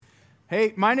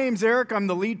Hey, my name's Eric. I'm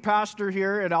the lead pastor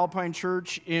here at Alpine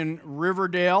Church in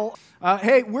Riverdale.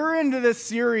 Hey, we're into this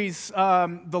series,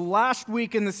 the last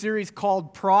week in the series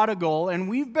called Prodigal, and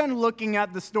we've been looking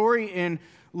at the story in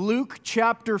Luke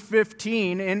chapter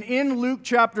 15. And in Luke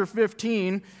chapter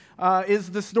 15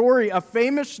 is the story, a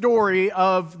famous story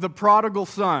of the prodigal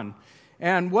son.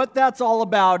 And what that's all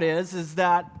about is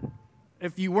that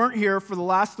if you weren't here for the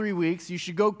last 3 weeks, you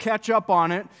should go catch up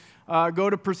on it. Go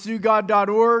to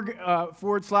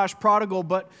pursuegod.org/prodigal.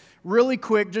 But really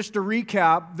quick, just to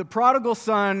recap, the prodigal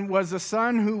son was a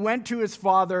son who went to his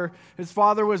father. His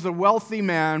father was a wealthy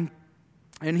man.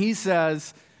 And he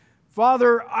says,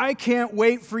 "Father, I can't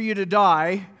wait for you to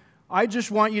die. I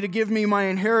just want you to give me my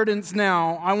inheritance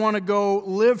now. I want to go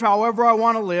live however I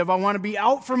want to live. I want to be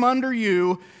out from under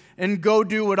you and go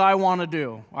do what I want to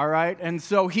do," all right? And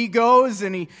so he goes,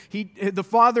 and the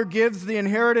father gives the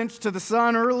inheritance to the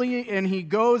son early, and he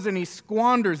goes and he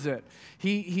squanders it.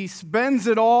 He spends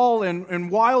it all in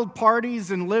wild parties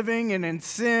and living and in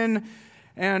sin,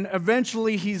 and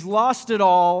eventually he's lost it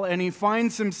all, and he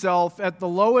finds himself at the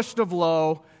lowest of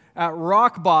low, at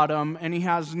rock bottom, and he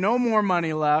has no more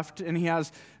money left, and he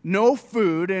has no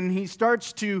food, and he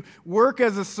starts to work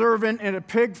as a servant at a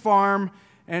pig farm.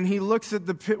 And he looks at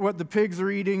what the pigs are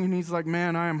eating, and he's like,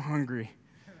 "Man, I am hungry.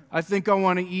 I think I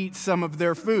want to eat some of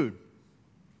their food."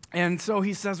 And so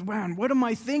he says, "Man, what am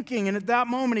I thinking?" And at that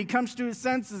moment, he comes to his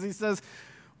senses. He says,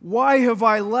 "Why have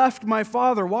I left my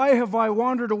father? Why have I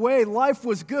wandered away? Life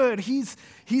was good. He's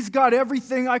got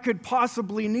everything I could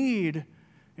possibly need."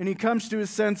 And he comes to his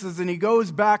senses, and he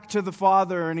goes back to the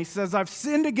father, and he says, "I've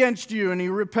sinned against you." And he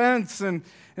repents, and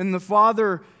the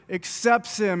father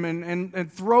accepts him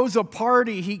and throws a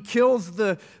party. He kills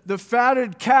the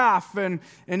fatted calf, and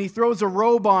he throws a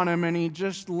robe on him, and he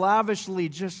just lavishly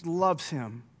just loves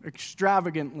him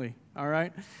extravagantly, all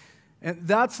right? And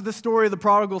that's the story of the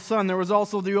prodigal son. There was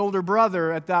also the older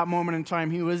brother at that moment in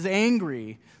time. He was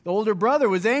angry. The older brother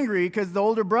was angry because the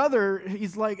older brother,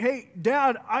 he's like, "Hey,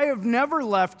 Dad, I have never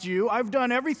left you. I've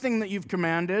done everything that you've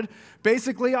commanded.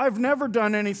 Basically, I've never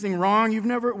done anything wrong.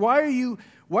 Why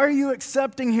are you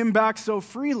accepting him back so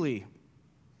freely?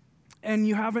 And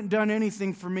you haven't done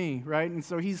anything for me," right? And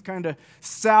so he's kind of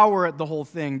sour at the whole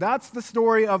thing. That's the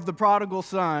story of the prodigal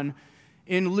son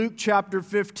in Luke chapter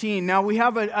 15. Now, we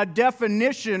have a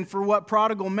definition for what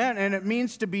prodigal meant, and it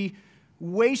means to be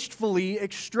wastefully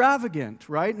extravagant,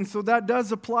 right? And so that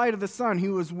does apply to the son. He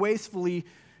was wastefully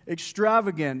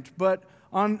extravagant. But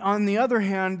on the other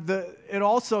hand, it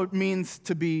also means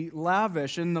to be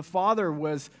lavish, and the father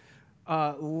was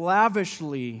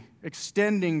lavishly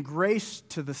extending grace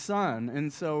to the son.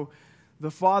 And so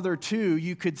the father, too,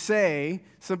 you could say,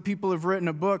 some people have written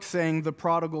a book saying the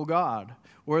prodigal God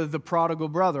or the prodigal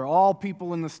brother. All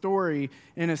people in the story,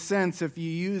 in a sense, if you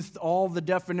used all the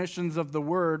definitions of the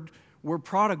word, were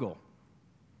prodigal.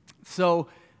 So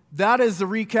that is the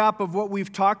recap of what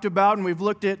we've talked about, and we've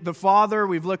looked at the father,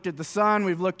 we've looked at the son,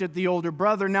 we've looked at the older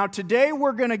brother. Now today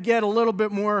we're going to get a little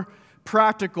bit more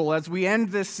practical. As we end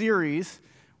this series,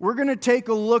 we're going to take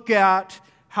a look at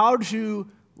how to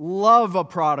love a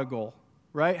prodigal,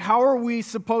 right? How are we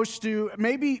supposed to,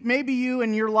 maybe you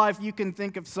in your life, you can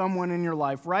think of someone in your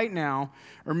life right now,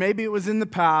 or maybe it was in the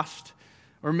past,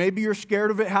 or maybe you're scared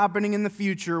of it happening in the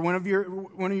future, one of your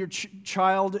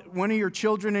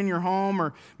children in your home,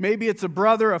 or maybe it's a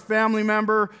brother, a family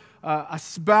member, a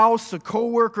spouse, a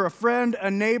coworker, a friend, a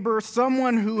neighbor,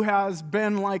 someone who has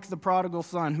been like the prodigal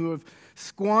son, who have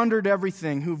squandered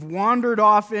everything, who've wandered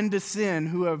off into sin,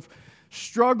 who have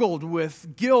struggled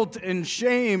with guilt and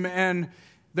shame, and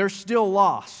they're still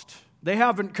lost. They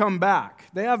haven't come back.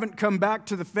 They haven't come back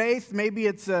to the faith. Maybe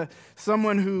it's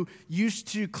someone who used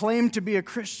to claim to be a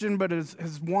Christian but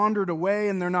has wandered away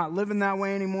and they're not living that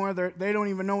way anymore. They don't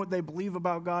even know what they believe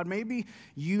about God. Maybe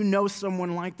you know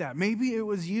someone like that. Maybe it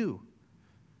was you.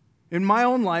 In my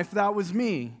own life, that was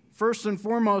me. First and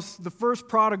foremost, the first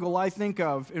prodigal I think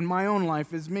of in my own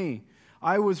life is me.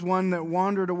 I was one that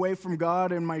wandered away from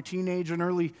God in my teenage and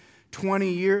early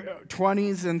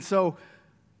 20s, and so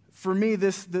for me,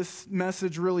 this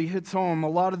message really hits home. A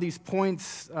lot of these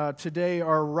points today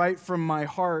are right from my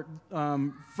heart,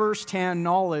 firsthand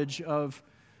knowledge of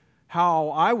how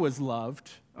I was loved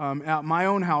at my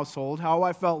own household, how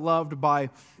I felt loved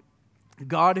by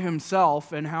God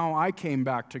himself, and how I came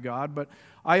back to God. But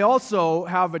I also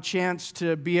have a chance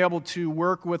to be able to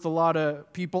work with a lot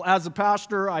of people. As a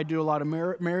pastor, I do a lot of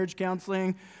marriage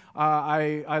counseling.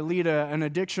 I lead an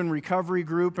addiction recovery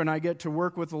group, and I get to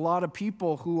work with a lot of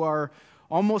people who are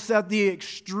almost at the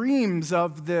extremes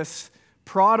of this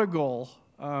prodigal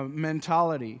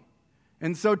mentality.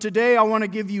 And so today I want to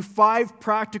give you 5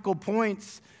 practical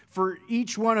points for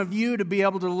each one of you to be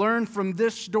able to learn from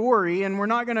this story. And we're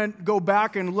not going to go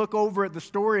back and look over at the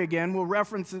story again. We'll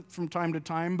reference it from time to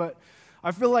time, but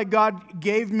I feel like God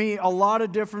gave me a lot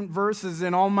of different verses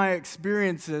in all my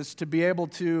experiences to be able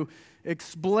to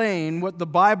explain what the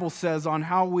Bible says on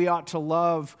how we ought to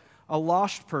love a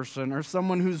lost person or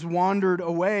someone who's wandered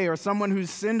away or someone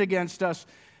who's sinned against us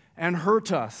and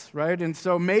hurt us, right? And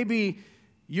so maybe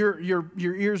your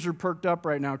ears are perked up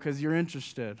right now because you're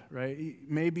interested, right?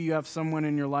 Maybe you have someone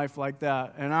in your life like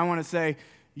that. And I want to say,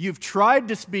 you've tried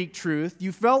to speak truth.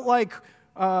 You felt like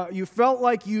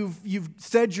you've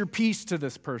said your piece to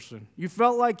this person. You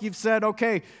felt like you've said,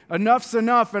 okay, enough's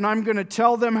enough, and I'm going to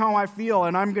tell them how I feel,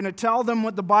 and I'm going to tell them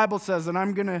what the Bible says, and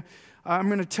I'm going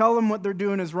to tell them what they're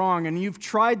doing is wrong. And you've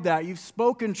tried that. You've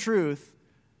spoken truth,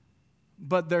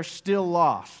 but they're still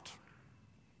lost.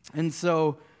 And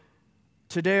so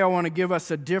today I want to give us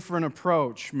a different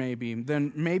approach maybe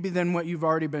than what you've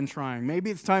already been trying. Maybe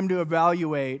it's time to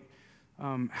evaluate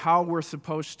how we're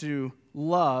supposed to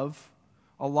love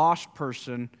a lost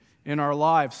person in our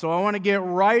lives. So I want to get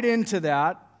right into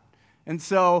that. And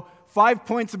so 5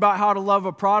 points about how to love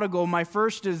a prodigal. My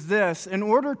first is this. In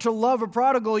order to love a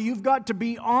prodigal, you've got to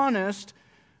be honest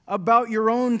about your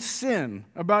own sin,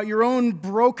 about your own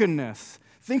brokenness.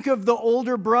 Think of the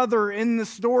older brother in the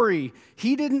story.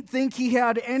 He didn't think he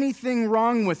had anything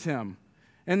wrong with him.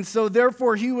 And so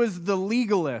therefore he was the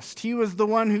legalist. He was the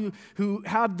one who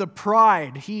had the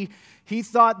pride. He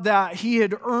thought that he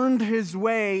had earned his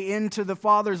way into the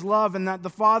Father's love and that the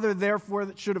Father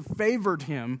therefore should have favored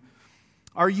him.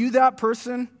 Are you that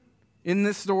person in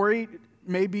this story?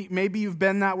 Maybe you've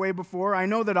been that way before. I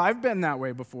know that I've been that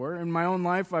way before. In my own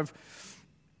life,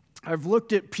 I've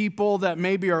looked at people that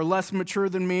maybe are less mature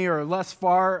than me or less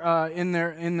far in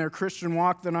their Christian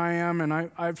walk than I am,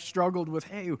 and I've struggled with,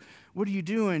 hey, what are you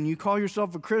doing? You call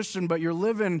yourself a Christian, but you're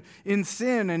living in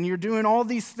sin, and you're doing all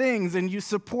these things, and you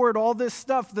support all this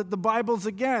stuff that the Bible's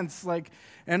against.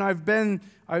 And I've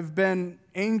been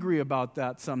angry about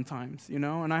that sometimes,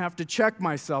 and I have to check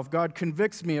myself. God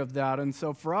convicts me of that, and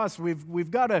so for us,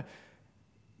 we've got to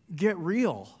get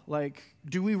real.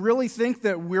 Do we really think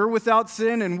that we're without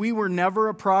sin and we were never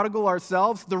a prodigal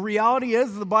ourselves? The reality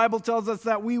is the Bible tells us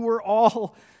that we were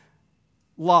all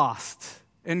lost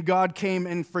and God came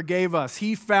and forgave us.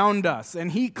 He found us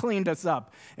and He cleaned us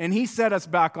up and He set us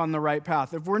back on the right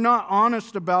path. If we're not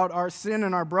honest about our sin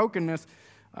and our brokenness,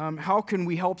 how can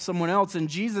we help someone else? And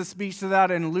Jesus speaks to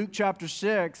that in Luke chapter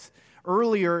 6,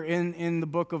 earlier in the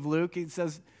book of Luke. He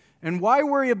says, and why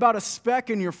worry about a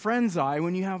speck in your friend's eye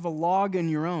when you have a log in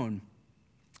your own?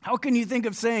 How can you think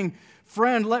of saying,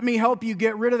 friend, let me help you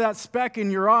get rid of that speck in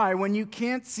your eye when you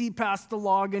can't see past the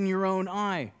log in your own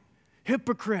eye?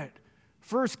 Hypocrite.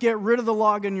 First, get rid of the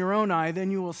log in your own eye,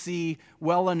 then you will see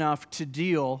well enough to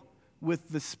deal with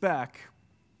the speck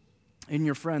in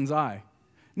your friend's eye.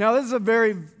 Now, this is a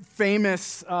very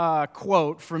famous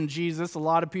quote from Jesus. A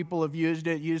lot of people have used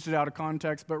it out of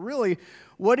context, but really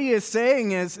what he is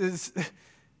saying is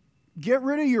get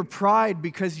rid of your pride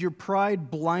because your pride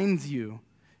blinds you.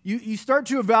 You start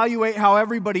to evaluate how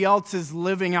everybody else is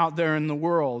living out there in the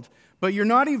world, but you're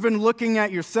not even looking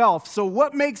at yourself. So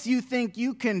what makes you think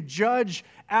you can judge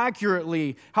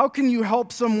accurately? How can you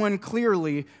help someone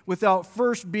clearly without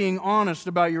first being honest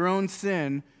about your own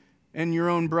sin and your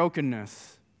own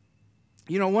brokenness?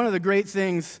 One of the great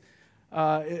things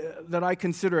that I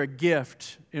consider a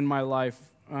gift in my life,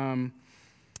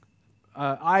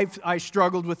 I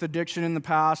struggled with addiction in the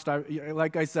past.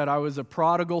 Like I said, I was a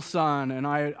prodigal son, and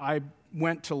I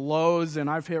went to lows, and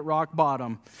I've hit rock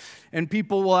bottom. And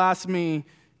people will ask me,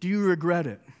 do you regret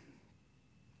it?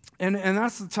 And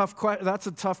that's a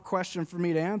tough question for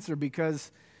me to answer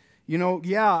because,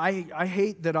 I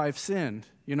hate that I've sinned.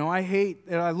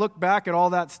 I look back at all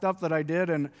that stuff that I did,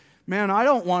 and man, I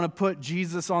don't want to put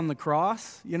Jesus on the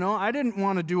cross. I didn't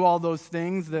want to do all those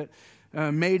things that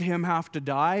made him have to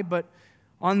die. But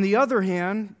on the other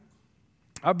hand,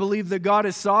 I believe that God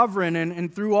is sovereign,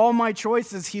 and through all my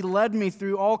choices, He led me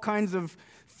through all kinds of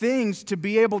things to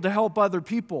be able to help other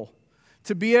people,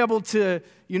 to be able to,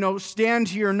 stand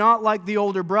here not like the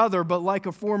older brother, but like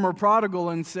a former prodigal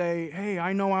and say, hey,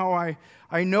 I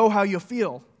know how you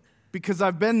feel. Because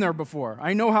I've been there before.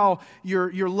 I know how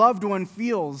your loved one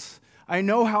feels. I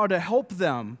know how to help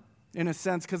them, in a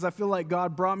sense, because I feel like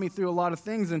God brought me through a lot of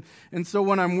things. And so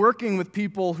when I'm working with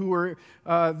people who are,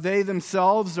 they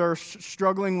themselves are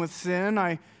struggling with sin,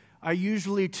 I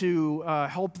usually to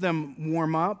help them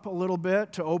warm up a little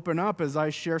bit, to open up as I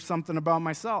share something about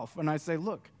myself. And I say,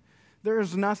 look, there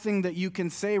is nothing that you can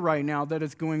say right now that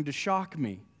is going to shock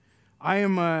me. I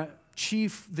am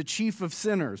the chief of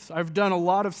sinners. I've done a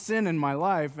lot of sin in my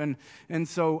life, and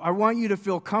so I want you to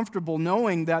feel comfortable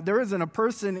knowing that there isn't a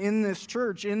person in this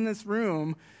church, in this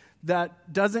room,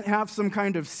 that doesn't have some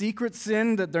kind of secret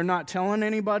sin that they're not telling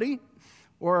anybody,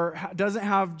 or doesn't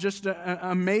have just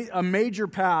a major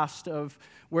past of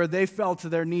where they fell to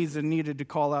their knees and needed to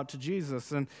call out to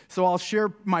Jesus. And so I'll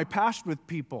share my past with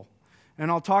people, and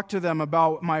I'll talk to them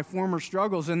about my former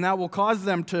struggles, and that will cause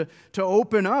them to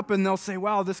open up, and they'll say,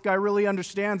 wow, this guy really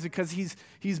understands because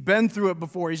he's been through it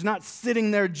before. He's not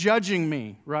sitting there judging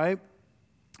me, right?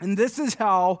 And this is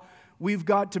how we've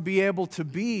got to be able to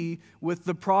be with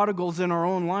the prodigals in our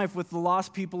own life, with the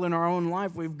lost people in our own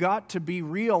life. We've got to be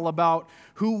real about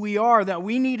who we are, that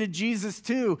we needed Jesus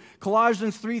too.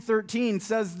 Colossians 3:13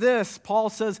 says this.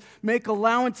 Paul says, make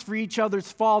allowance for each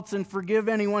other's faults and forgive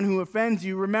anyone who offends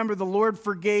you. Remember, the Lord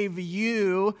forgave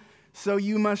you, so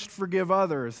you must forgive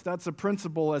others. That's a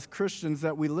principle as Christians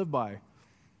that we live by.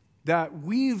 That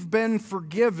we've been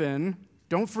forgiven,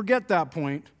 don't forget that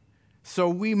point,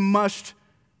 so we must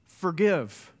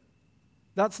forgive.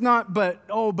 That's not, but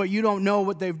you don't know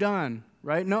what they've done,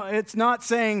 right? No, it's not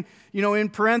saying, in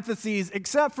parentheses,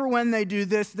 except for when they do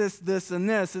this, and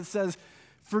this. It says,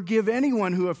 forgive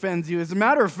anyone who offends you. As a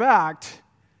matter of fact,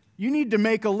 you need to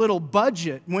make a little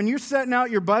budget. When you're setting out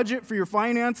your budget for your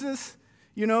finances,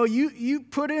 you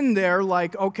put in there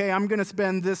like, okay, I'm going to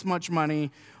spend this much money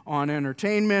on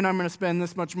entertainment, I'm going to spend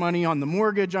this much money on the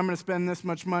mortgage, I'm going to spend this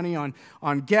much money on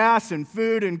gas and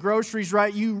food and groceries,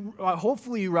 right?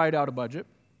 Hopefully you write out a budget.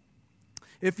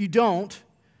 If you don't,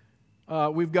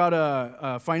 we've got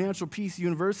a Financial Peace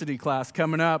University class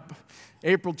coming up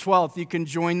April 12th. You can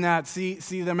join that,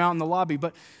 see them out in the lobby.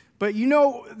 But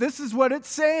this is what it's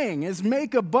saying, is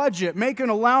make a budget, make an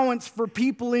allowance for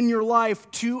people in your life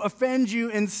to offend you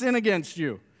and sin against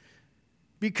you.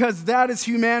 Because that is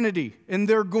humanity, and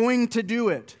they're going to do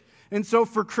it. And so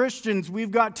for Christians, we've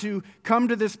got to come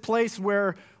to this place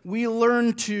where we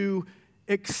learn to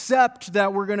accept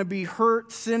that we're going to be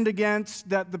hurt, sinned against,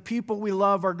 that the people we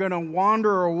love are going to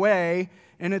wander away,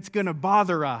 and it's going to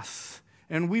bother us.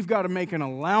 And we've got to make an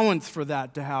allowance for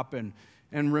that to happen.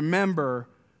 And remember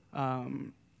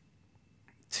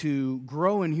to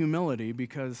grow in humility,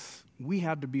 because we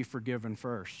had to be forgiven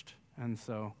first.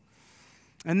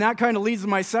 And that kind of leads to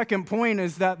my second point,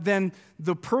 is that then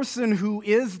the person who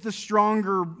is the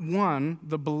stronger one,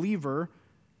 the believer,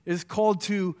 is called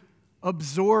to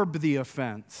absorb the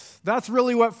offense. That's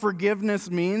really what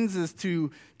forgiveness means, is to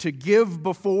give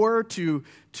before, to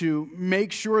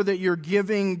make sure that you're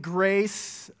giving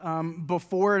grace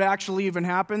before it actually even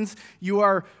happens. You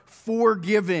are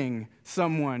forgiving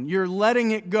someone. You're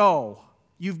letting it go.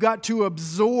 You've got to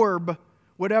absorb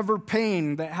whatever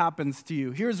pain that happens to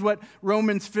you. Here's what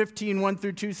Romans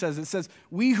 15:1-2 says. It says,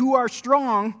 we who are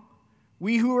strong,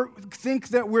 we who think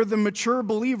that we're the mature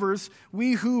believers,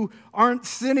 we who aren't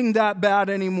sinning that bad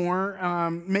anymore,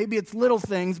 maybe it's little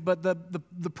things, but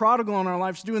the prodigal in our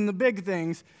lives doing the big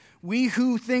things, we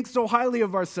who think so highly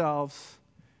of ourselves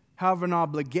have an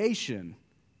obligation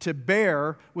to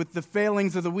bear with the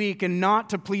failings of the weak and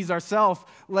not to please ourselves.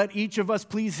 Let each of us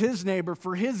please his neighbor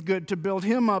for his good, to build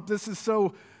him up. This is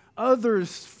so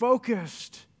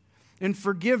others-focused. And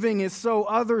forgiving is so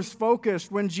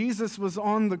others-focused. When Jesus was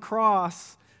on the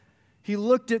cross, he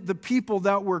looked at the people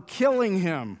that were killing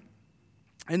him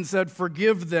and said,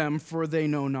 forgive them, for they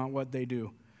know not what they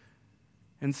do.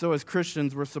 And so as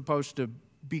Christians, we're supposed to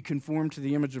be conformed to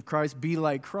the image of Christ, be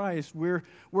like Christ. We're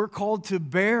called to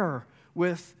bear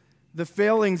with the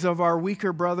failings of our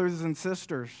weaker brothers and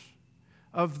sisters,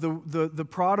 of the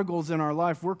prodigals in our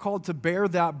life. We're called to bear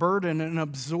that burden and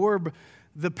absorb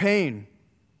the pain.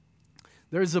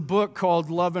 There's a book called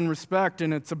Love and Respect,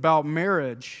 and it's about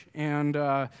marriage, and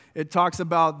it talks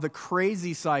about the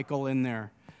crazy cycle in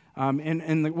there.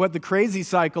 What the crazy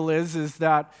cycle is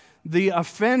that the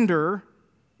offender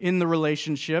in the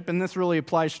relationship, and this really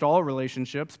applies to all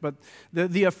relationships, but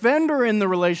the offender in the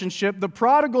relationship, the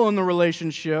prodigal in the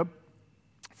relationship,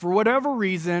 for whatever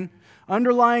reason,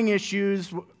 underlying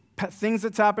issues, things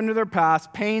that's happened to their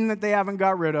past, pain that they haven't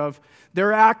got rid of,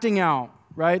 they're acting out,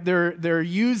 right? They're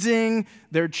using,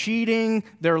 they're cheating,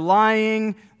 they're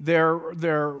lying,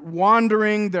 they're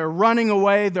wandering, they're running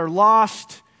away, they're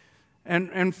lost.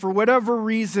 And for whatever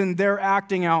reason, they're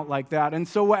acting out like that. And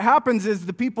so what happens is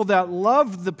the people that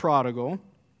love the prodigal,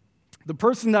 the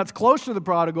person that's close to the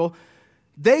prodigal,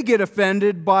 they get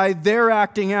offended by their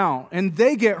acting out, and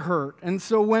they get hurt. And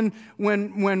so when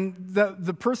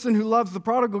the person who loves the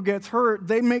prodigal gets hurt,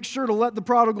 they make sure to let the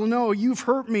prodigal know, you've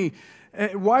hurt me.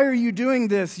 Why are you doing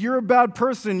this? You're a bad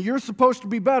person. You're supposed to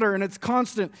be better. And it's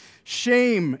constant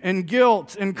shame and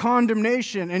guilt and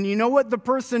condemnation. And you know what the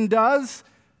person does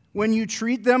when you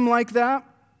treat them like that?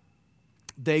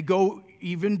 They go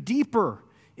even deeper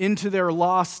into their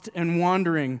lost and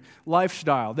wandering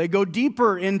lifestyle. They go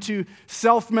deeper into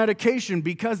self-medication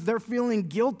because they're feeling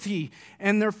guilty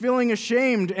and they're feeling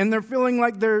ashamed and they're feeling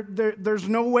like there's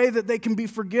no way that they can be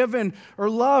forgiven or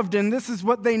loved. And this is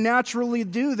what they naturally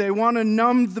do. They want to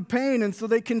numb the pain, and so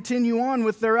they continue on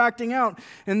with their acting out.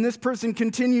 And this person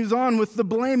continues on with the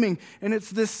blaming. And it's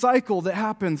this cycle that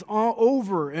happens all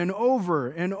over and over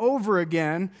and over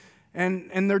again.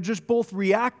 And they're just both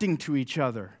reacting to each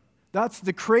other. That's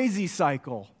the crazy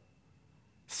cycle.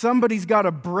 Somebody's got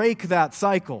to break that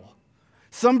cycle.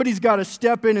 Somebody's got to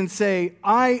step in and say,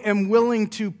 I am willing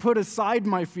to put aside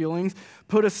my feelings,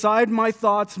 put aside my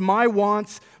thoughts, my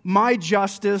wants, my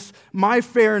justice, my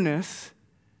fairness,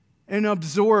 and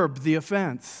absorb the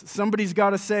offense. Somebody's got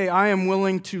to say, I am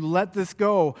willing to let this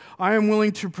go. I am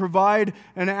willing to provide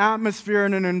an atmosphere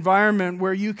and an environment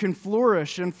where you can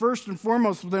flourish. And first and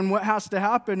foremost, then what has to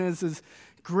happen is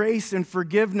grace and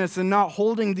forgiveness and not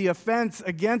holding the offense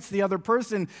against the other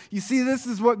person. You see, this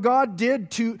is what God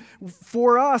did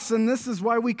for us, and this is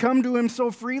why we come to Him so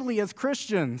freely as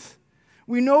Christians.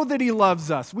 We know that He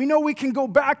loves us. We know we can go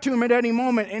back to Him at any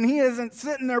moment, and He isn't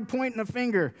sitting there pointing a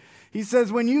finger. He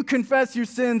says, when you confess your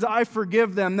sins, I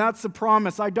forgive them. That's the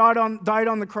promise. I died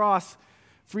on the cross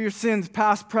for your sins,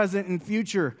 past, present, and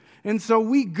future. And so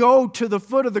we go to the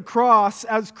foot of the cross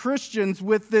as Christians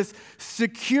with this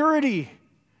security,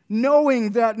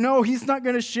 knowing that, no, He's not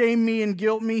going to shame me and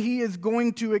guilt me. He is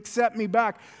going to accept me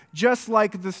back. Just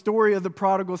like the story of the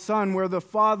prodigal son, where the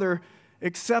father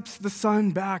accepts the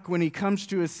son back when he comes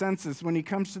to his senses, when he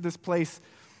comes to this place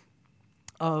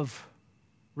of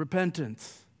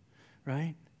repentance,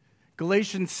 right?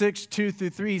 Galatians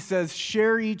 6:2-3 says,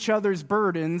 share each other's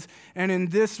burdens, and in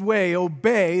this way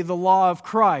obey the law of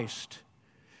Christ.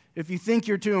 If you think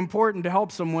you're too important to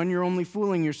help someone, you're only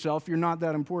fooling yourself. You're not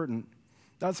that important.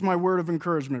 That's my word of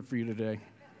encouragement for you today.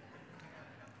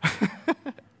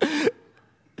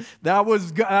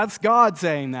 That's God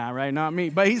saying that, right? Not me.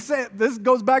 But He said, this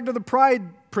goes back to the pride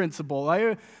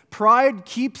principle. Pride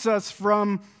keeps us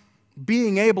from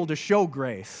being able to show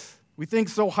grace. We think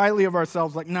so highly of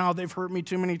ourselves, like, no, they've hurt me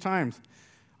too many times.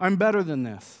 I'm better than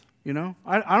this, you know?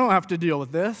 I don't have to deal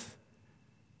with this.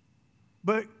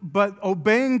 But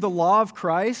obeying the law of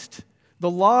Christ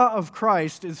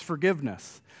is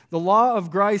forgiveness. The law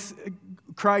of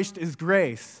Christ is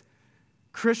grace.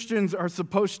 Christians are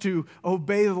supposed to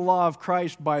obey the law of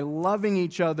Christ by loving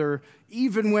each other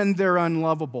even when they're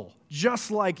unlovable. Just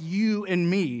like you and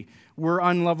me were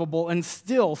unlovable and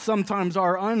still sometimes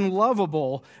are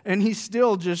unlovable, and He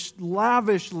still just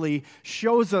lavishly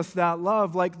shows us that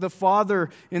love. Like the father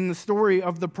in the story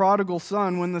of the prodigal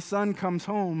son, when the son comes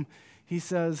home, he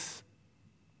says,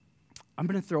 I'm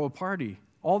going to throw a party.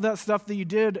 All that stuff that you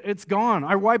did, it's gone.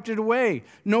 I wiped it away.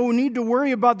 No need to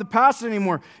worry about the past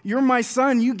anymore. You're my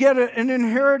son. You get an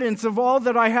inheritance of all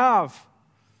that I have.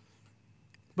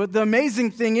 But the amazing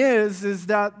thing is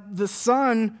that the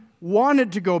son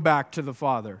wanted to go back to the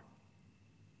father.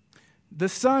 The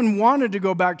son wanted to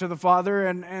go back to the father,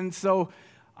 and so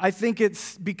I think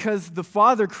it's because the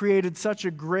father created such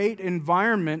a great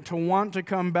environment to want to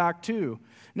come back to.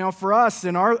 Now, for us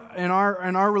in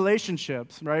our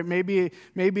relationships, right? Maybe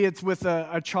it's with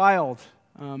a child,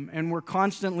 and we're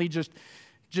constantly just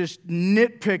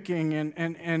nitpicking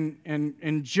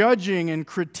and judging and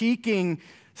critiquing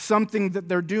something that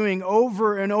they're doing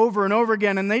over and over and over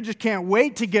again, and they just can't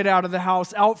wait to get out of the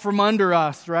house, out from under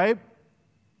us, right?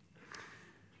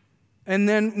 And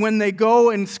then when they go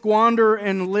and squander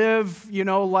and live,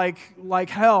 like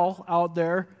hell out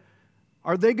there,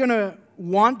 are they going to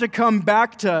want to come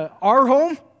back to our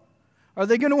home? Are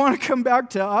they going to want to come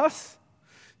back to us?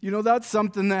 That's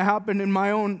something that happened in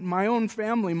my own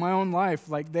family, my own life.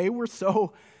 Like, they were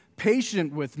so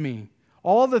patient with me.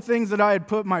 All the things that I had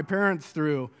put my parents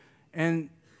through,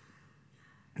 and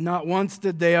not once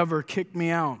did they ever kick me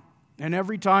out. And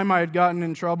every time I had gotten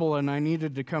in trouble and I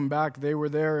needed to come back, they were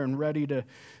there and ready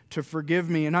to forgive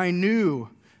me. And I knew,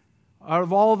 out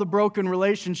of all the broken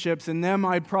relationships, in them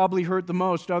I'd probably hurt the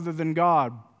most other than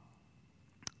God.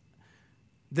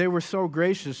 They were so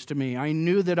gracious to me. I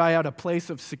knew that I had a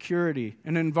place of security,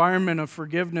 an environment of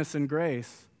forgiveness and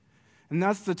grace. And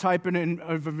that's the type of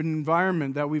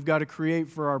environment that we've got to create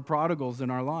for our prodigals in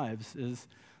our lives, is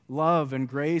love and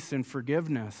grace and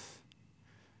forgiveness.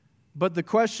 But the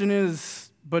question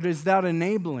is that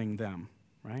enabling them,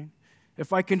 right?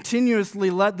 if I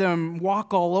continuously let them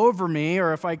walk all over me,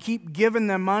 or if I keep giving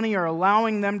them money or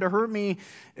allowing them to hurt me,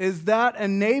 is that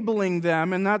enabling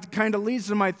them? And that kind of leads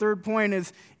to my third point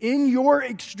is, in your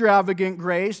extravagant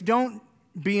grace, don't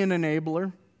be an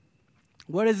enabler.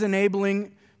 What does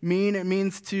enabling mean? It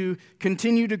means to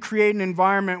continue to create an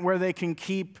environment where they can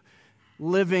keep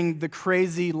living the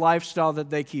crazy lifestyle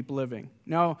that they keep living.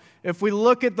 Now, if we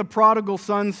look at the prodigal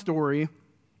son story,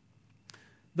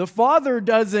 the father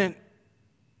doesn't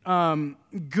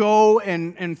go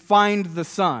and find the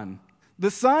son. The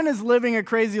son is living a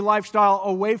crazy lifestyle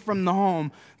away from the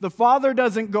home. The father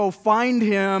doesn't go find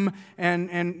him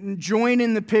and join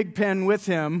in the pig pen with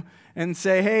him and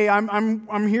say, hey,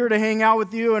 I'm here to hang out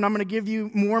with you, and I'm going to give you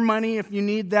more money if you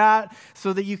need that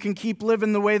so that you can keep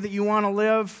living the way that you want to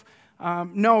live.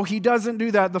 No, he doesn't do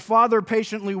that. The father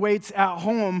patiently waits at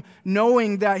home,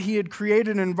 knowing that he had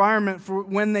created an environment for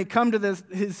when they come to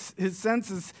his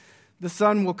senses, the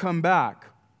son will come back.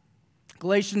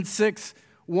 Galatians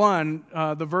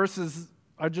 6:1, the verses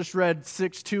I just read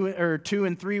 2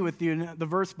 and 3 with you. And the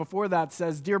verse before that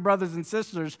says, "Dear brothers and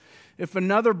sisters, if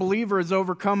another believer is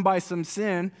overcome by some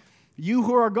sin, you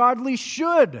who are godly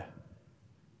should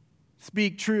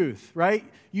speak truth," right?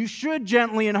 You should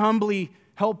gently and humbly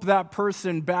help that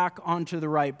person back onto the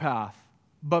right path.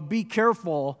 But be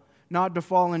careful not to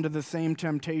fall into the same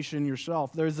temptation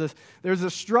yourself. There's a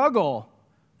struggle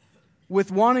with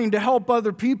wanting to help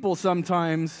other people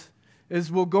sometimes,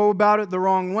 is we'll go about it the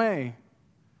wrong way.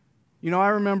 You know, I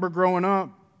remember growing up,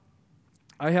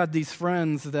 I had these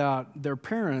friends that their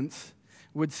parents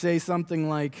would say something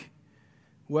like,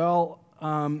 well,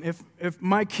 if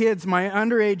my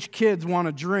underage kids want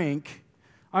to drink,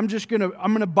 I'm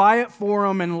gonna buy it for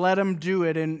them and let them do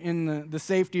it in the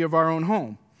safety of our own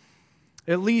home.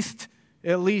 At least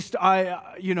they'll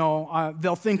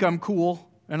think I'm cool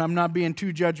and I'm not being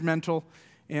too judgmental.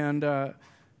 And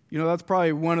that's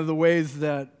probably one of the ways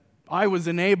that I was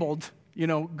enabled.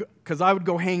 Because I would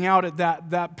go hang out at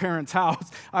that parent's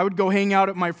house. I would go hang out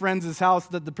at my friend's house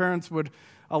that the parents would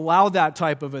allow that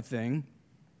type of a thing.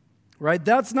 Right?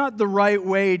 That's not the right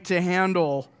way to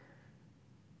handle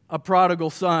a prodigal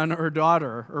son or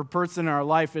daughter or person in our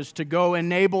life, is to go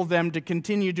enable them to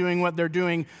continue doing what they're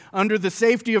doing under the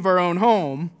safety of our own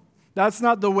home. That's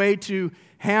not the way to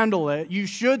handle it. You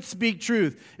should speak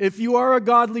truth. If you are a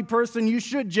godly person, you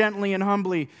should gently and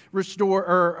humbly restore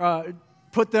or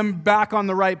put them back on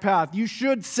the right path. You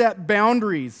should set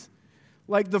boundaries.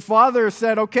 Like the father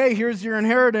said, okay, here's your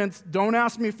inheritance. Don't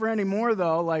ask me for any more,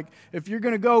 though. Like, if you're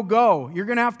going to go. You're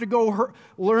going to have to go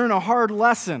learn a hard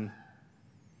lesson.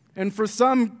 And for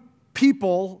some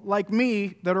people like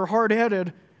me that are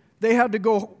hard-headed, they had to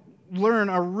go learn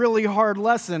a really hard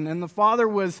lesson. And the father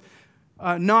was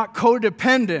not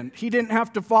codependent. He didn't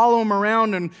have to follow him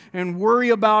around and worry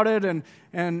about it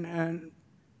and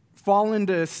fall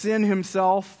into sin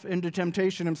himself, into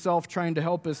temptation himself, trying to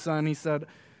help his son. He said,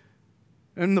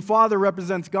 and the father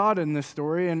represents God in this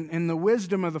story, and the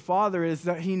wisdom of the father is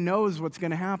that he knows what's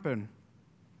going to happen.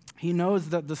 He knows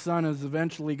that the son is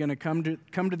eventually going to come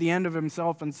to the end of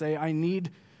himself and say, I need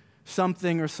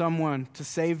something or someone to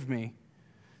save me.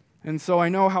 And so I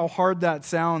know how hard that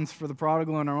sounds for the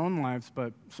prodigal in our own lives,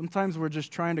 but sometimes we're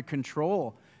just trying to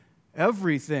control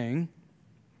everything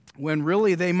when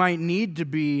really they might need to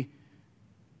be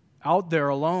out there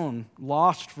alone,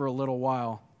 lost for a little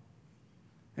while.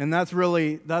 And that's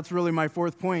really my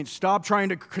fourth point. Stop trying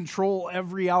to control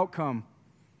every outcome.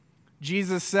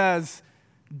 Jesus says,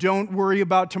 don't worry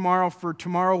about tomorrow, for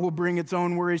tomorrow will bring its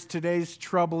own worries. Today's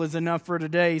trouble is enough for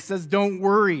today. He says, don't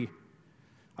worry.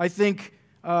 I think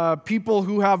people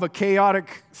who have a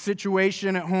chaotic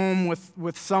situation at home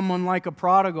with someone like a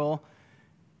prodigal,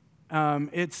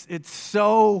 it's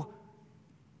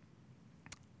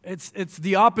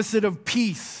the opposite of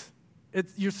peace.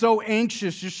 You're so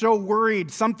anxious, you're so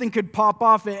worried. Something could pop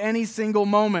off at any single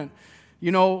moment.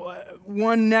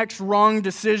 One next wrong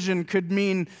decision could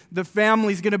mean the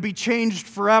family's going to be changed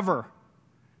forever.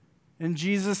 And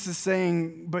Jesus is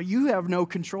saying, but you have no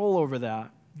control over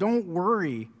that. Don't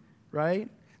worry, right?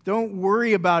 Don't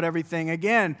worry about everything.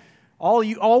 Again,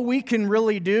 all we can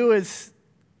really do is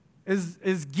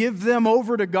give them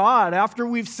over to God. After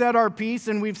we've set our peace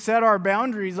and we've set our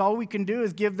boundaries, all we can do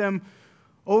is give them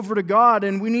over to God.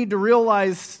 And we need to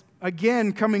realize,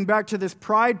 again, coming back to this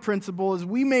pride principle, is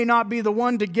we may not be the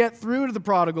one to get through to the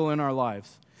prodigal in our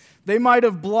lives. They might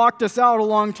have blocked us out a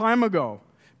long time ago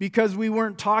because we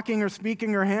weren't talking or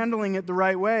speaking or handling it the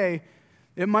right way.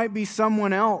 It might be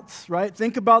someone else, right?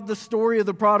 Think about the story of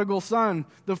the prodigal son.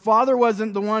 The father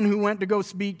wasn't the one who went to go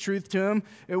speak truth to him.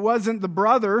 It wasn't the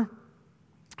brother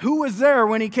Who was there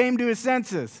when he came to his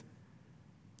senses?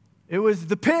 It was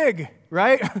the pig,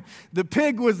 right? The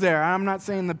pig was there. I'm not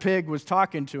saying the pig was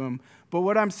talking to him, but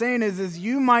what I'm saying is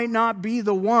you might not be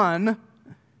the one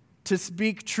to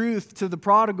speak truth to the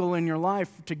prodigal in your life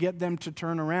to get them to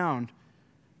turn around.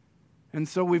 And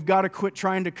so we've got to quit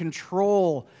trying to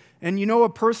control. And you know, a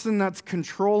person that's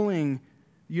controlling,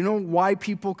 you know why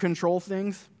people control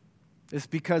things? It's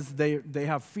because they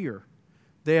have fear.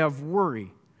 They have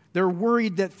worry. They're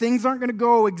worried that things aren't going to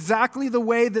go exactly the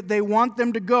way that they want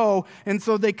them to go, and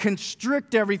so they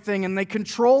constrict everything and they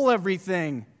control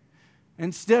everything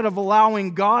instead of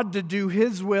allowing God to do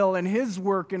His will and His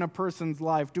work in a person's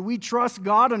life. Do we trust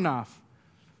God enough?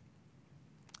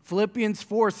 Philippians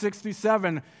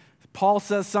 4:6-7, Paul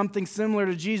says something similar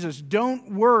to Jesus.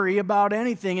 Don't worry about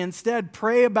anything. Instead,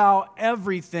 pray about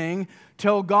everything.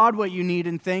 Tell God what you need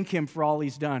and thank Him for all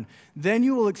He's done. Then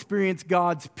you will experience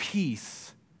God's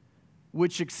peace,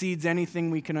 which exceeds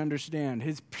anything we can understand.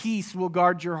 His peace will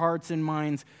guard your hearts and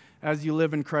minds as you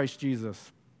live in Christ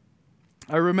Jesus.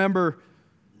 I remember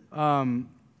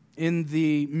in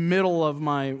the middle of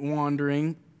my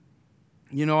wandering,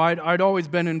 you know, I'd always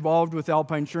been involved with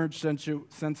Alpine Church since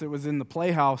it was in the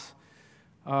Playhouse.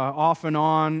 Off and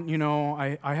on, you know,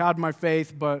 I had my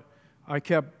faith, but I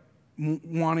kept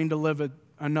wanting to live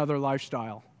another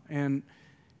lifestyle. And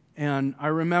I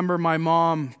remember my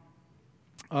mom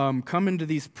coming to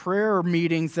these prayer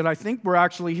meetings that I think were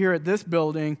actually here at this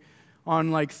building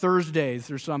on like Thursdays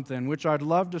or something, which I'd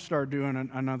love to start doing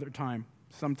another time,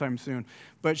 sometime soon.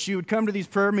 But she would come to these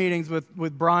prayer meetings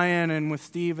with Brian and with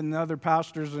Steve and the other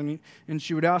pastors, and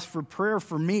she would ask for prayer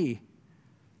for me.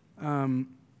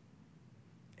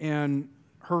 And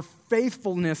her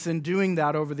faithfulness in doing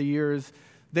that over the years,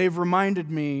 they've reminded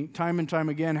me time and time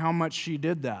again how much she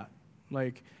did that,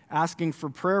 like asking for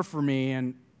prayer for me.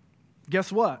 And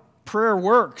guess what? Prayer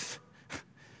works.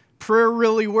 Prayer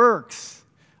really works.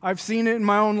 I've seen it in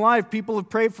my own life. People have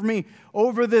prayed for me.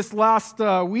 Over this last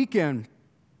weekend,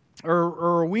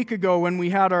 or a week ago when we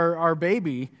had our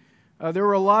baby, there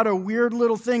were a lot of weird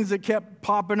little things that kept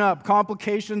popping up,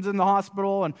 complications in the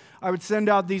hospital, and I would send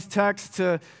out these texts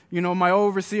to, you know, my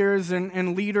overseers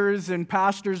and leaders and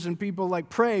pastors and people like,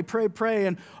 pray, pray, pray,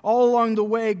 and all along the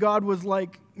way, God was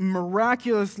like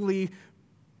miraculously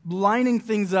lining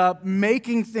things up,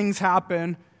 making things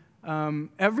happen,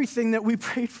 everything that we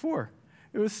prayed for.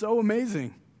 It was so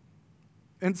amazing.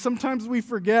 And sometimes we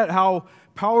forget how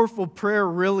powerful prayer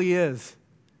really is.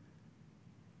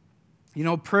 You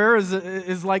know, prayer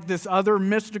is like this other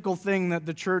mystical thing that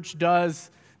the church does.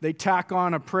 They tack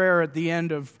on a prayer at the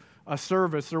end of a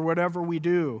service or whatever we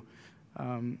do.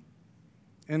 And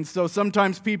so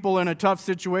sometimes people in a tough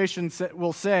situation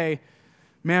will say,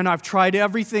 man, I've tried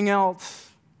everything else.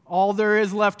 All there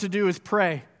is left to do is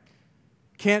pray.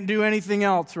 Can't do anything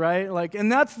else, right?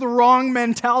 And that's the wrong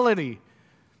mentality.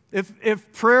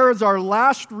 If prayer is our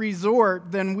last resort,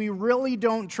 then we really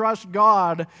don't trust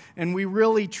God and we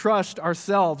really trust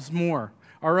ourselves more.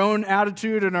 Our own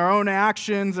attitude and our own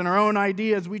actions and our own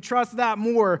ideas, we trust that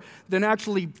more than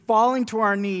actually falling to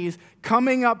our knees,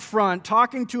 coming up front,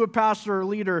 talking to a pastor or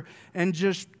leader, and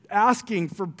just asking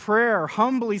for prayer,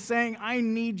 humbly saying, I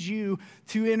need you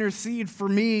to intercede for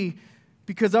me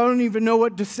because I don't even know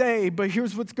what to say, but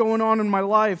here's what's going on in my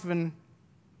life. And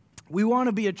we want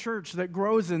to be a church that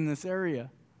grows in this area.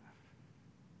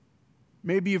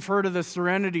 Maybe you've heard of the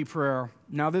Serenity Prayer.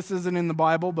 Now, this isn't in the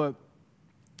Bible, but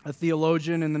a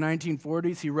theologian in the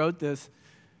 1940s, he wrote this,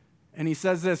 and he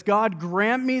says this: God,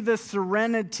 grant me the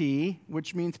serenity,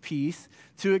 which means peace,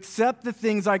 to accept the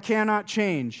things I cannot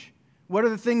change. What are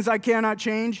the things I cannot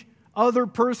change? Other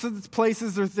persons,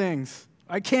 places, or things.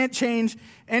 I can't change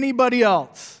anybody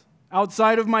else.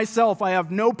 Outside of myself, I have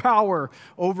no power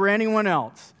over anyone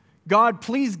else. God,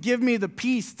 please give me the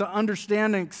peace to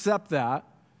understand and accept that,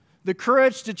 the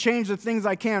courage to change the things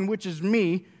I can, which is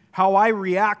me, how I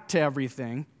react to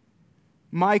everything,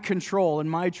 my control and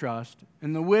my trust,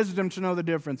 and the wisdom to know the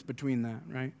difference between that,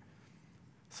 right?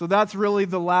 So that's really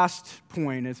the last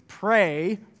point, is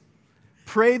pray.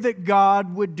 Pray that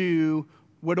God would do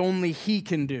what only He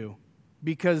can do,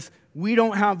 because we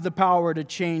don't have the power to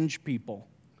change people.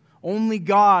 Only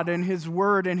God and His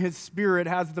Word and His Spirit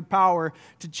has the power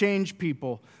to change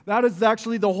people. That is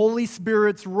actually the Holy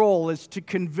Spirit's role, is to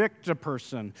convict a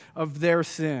person of their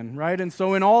sin, right? And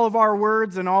so in all of our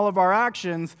words and all of our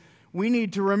actions, we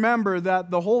need to remember that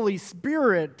the Holy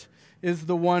Spirit is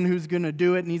the one who's going to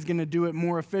do it, and He's going to do it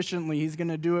more efficiently. He's going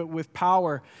to do it with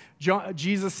power.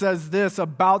 Jesus says this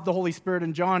about the Holy Spirit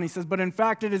in John. He says, but in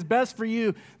fact, it is best for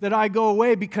you that I go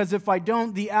away, because if I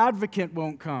don't, the advocate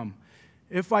won't come.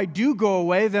 If I do go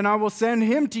away, then I will send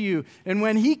him to you. And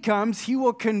when he comes, he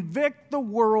will convict the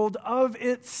world of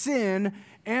its sin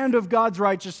and of God's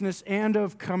righteousness and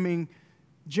of coming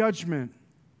judgment.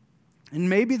 And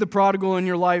maybe the prodigal in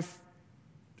your life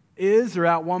is, or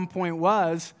at one point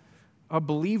was, a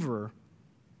believer.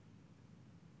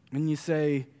 And you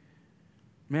say,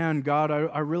 man, God,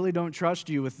 I really don't trust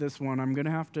you with this one. I'm going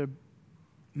to have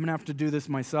to do this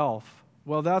myself.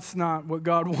 Well, that's not what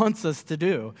God wants us to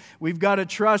do. We've got to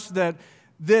trust that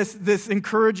this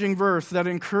encouraging verse that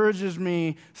encourages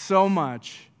me so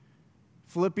much,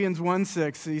 Philippians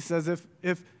 1:6, he says,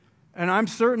 and I'm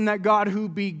certain that God who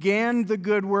began the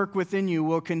good work within you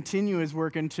will continue his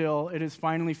work until it is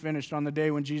finally finished on the day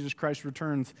when Jesus Christ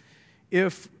returns.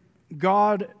 If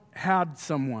God had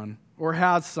someone or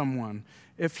has someone,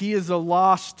 if he is a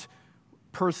lost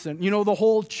person. You know, the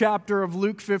whole chapter of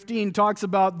Luke 15 talks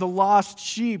about the lost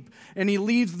sheep, and he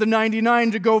leaves the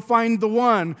 99 to go find the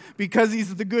one because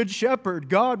he's the good shepherd.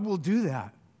 God will do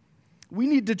that. We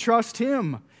need to trust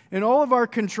him in all of our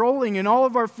controlling, in all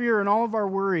of our fear, and all of our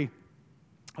worry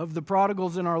of the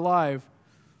prodigals in our life.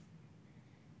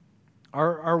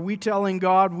 Are we telling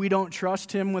God we don't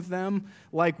trust him with them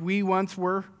like we once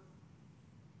were?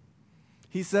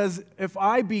 He says, if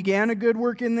I began a good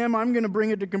work in them, I'm going to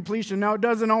bring it to completion. Now, it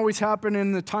doesn't always happen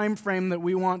in the time frame that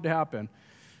we want to happen.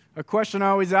 A question I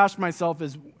always ask myself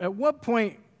is, at what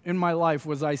point in my life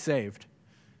was I saved?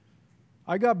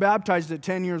 I got baptized at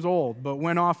 10 years old, but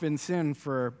went off in sin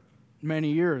for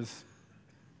many years.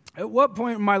 At what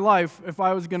point in my life, if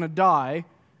I was going to die,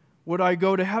 would I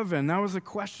go to heaven? That was a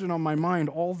question on my mind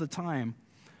all the time.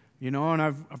 You know, and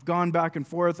I've gone back and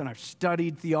forth, and I've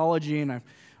studied theology, and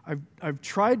I've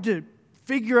tried to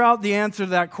figure out the answer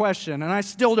to that question, and I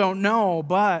still don't know,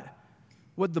 but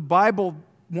what the Bible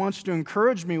wants to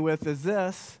encourage me with is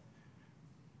this,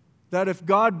 that if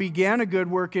God began a good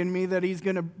work in me, that he's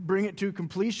going to bring it to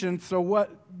completion. So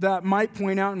what that might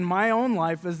point out in my own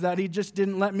life is that he just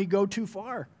didn't let me go too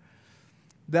far,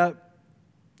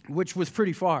 which was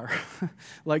pretty far,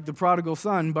 like the prodigal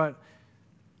son, but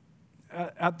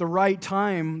at the right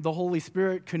time, the Holy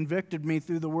Spirit convicted me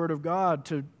through the Word of God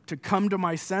to come to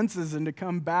my senses and to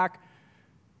come back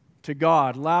to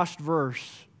God. Last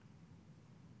verse,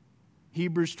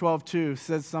 Hebrews 12:2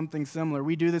 says something similar.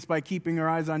 We do this by keeping our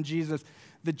eyes on Jesus,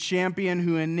 the champion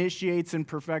who initiates and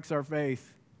perfects our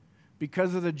faith.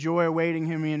 Because of the joy awaiting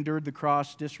him, he endured the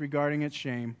cross, disregarding its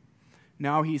shame.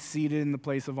 Now he's seated in the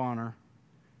place of honor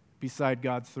beside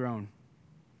God's throne.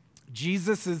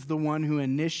 Jesus is the one who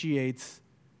initiates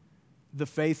the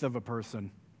faith of a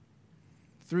person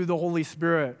through the Holy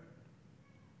Spirit,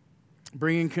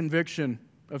 bringing conviction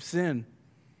of sin.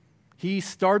 He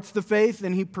starts the faith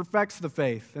and he perfects the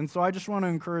faith. And so I just want to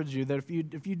encourage you that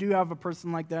if you do have a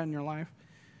person like that in your life,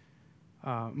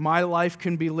 my life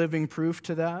can be living proof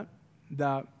to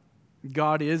that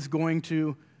God is going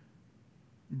to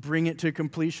bring it to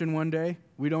completion one day.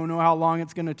 We don't know how long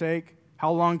it's going to take.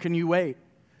 How long can you wait?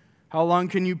 How long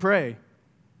can you pray?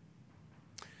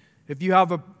 If you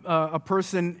have a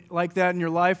person like that in your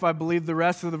life, I believe the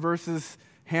rest of the verses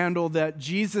handle that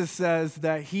Jesus says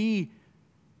that he,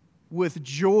 with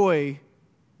joy,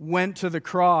 went to the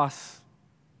cross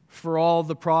for all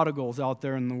the prodigals out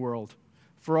there in the world.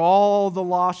 For all the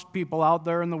lost people out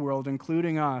there in the world,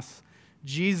 including us.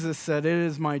 Jesus said, "It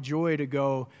is my joy to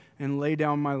go and lay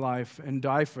down my life and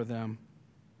die for them."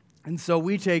 And so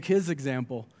we take his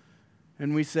example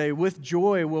and we say, with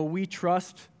joy will we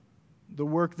trust the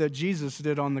work that Jesus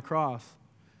did on the cross.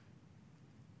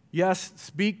 Yes,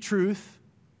 speak truth.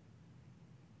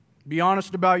 Be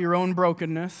honest about your own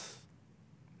brokenness.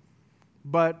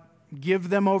 But give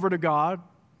them over to God.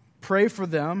 Pray for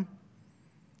them.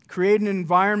 Create an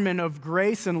environment of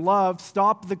grace and love.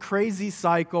 Stop the crazy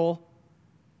cycle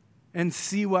and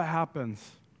see what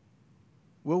happens.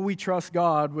 Will we trust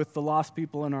God with the lost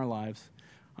people in our lives?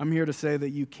 I'm here to say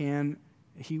that you can.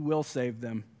 He will save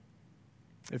them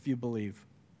if you believe.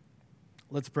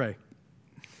 Let's pray.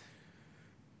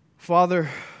 Father,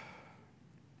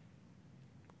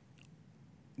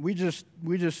 we just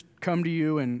come to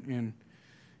you in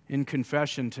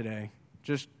confession today.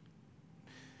 Just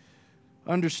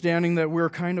understanding that we're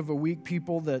kind of a weak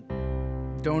people that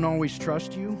don't always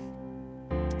trust you.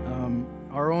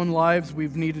 Our own lives,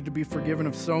 we've needed to be forgiven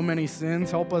of so many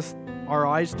sins. Help us, our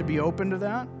eyes to be open to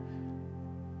that.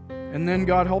 And then,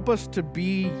 God, help us to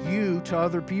be you to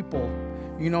other people.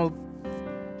 You know,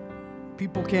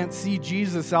 people can't see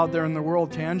Jesus out there in the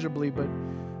world tangibly, but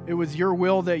it was your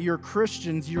will that your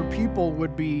Christians, your people,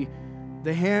 would be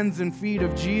the hands and feet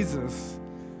of Jesus.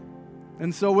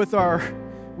 And so with our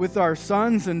with our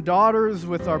sons and daughters,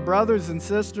 with our brothers and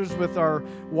sisters, with our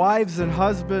wives and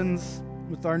husbands,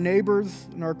 with our neighbors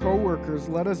and our coworkers.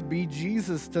 Let us be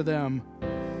Jesus to them,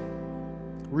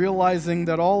 realizing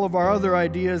that all of our other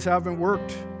ideas haven't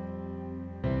worked.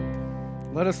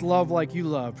 Let us love like you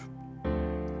love.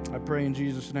 I pray in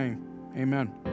Jesus' name. Amen.